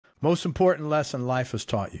Most important lesson life has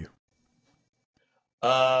taught you.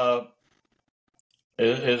 Uh,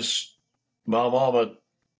 is my mama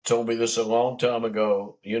told me this a long time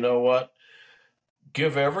ago. You know what?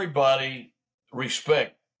 Give everybody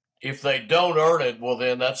respect. If they don't earn it, well,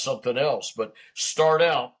 then that's something else. But start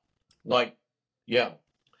out like, yeah,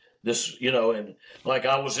 this, and like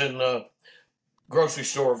I was in the grocery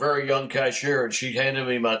store, a very young cashier, and she handed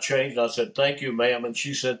me my change. And I said, "Thank you, ma'am." And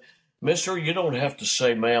she said, "Mister, you don't have to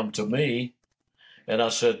say ma'am to me." And I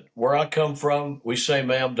said, "Where I come from, we say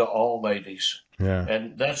ma'am to all ladies." Yeah.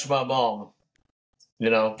 And that's my mom,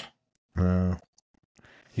 you know.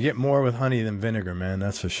 You get more with honey than vinegar, man.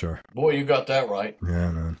 That's for sure. Boy, you got that right.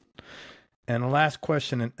 Yeah, man. And the last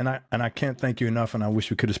question, and I can't thank you enough, and I wish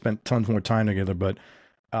we could have spent tons more time together, but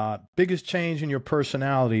biggest change in your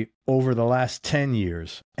personality over the last 10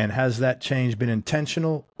 years, and has that change been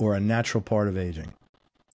intentional or a natural part of aging?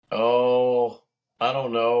 Oh, I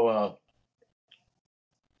don't know.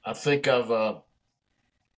 I think I've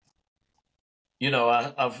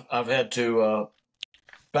had to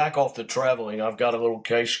back off the traveling. I've got a little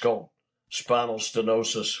case called spinal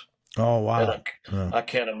stenosis. Oh, wow. And I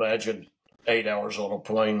can't imagine 8 hours on a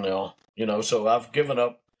plane now, so I've given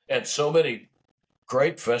up at so many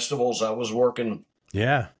great festivals. I was working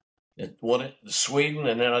at one in Sweden,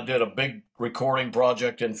 and then I did a big recording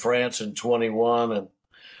project in France in 21, and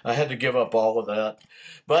I had to give up all of that.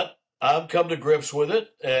 But I've come to grips with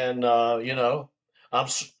it, and,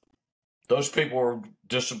 those people were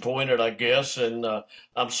disappointed, I guess, and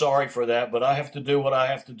I'm sorry for that, but I have to do what I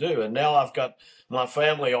have to do. And now I've got my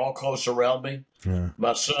family all close around me. Yeah.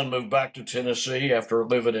 My son moved back to Tennessee after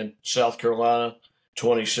living in South Carolina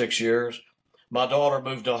 26 years. My daughter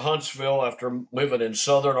moved to Huntsville after living in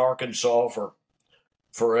southern Arkansas for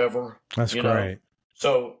forever. That's great.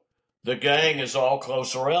 So the gang is all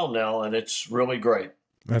close around now, and it's really great.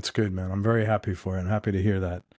 That's good, man. I'm very happy for it. I'm happy to hear that.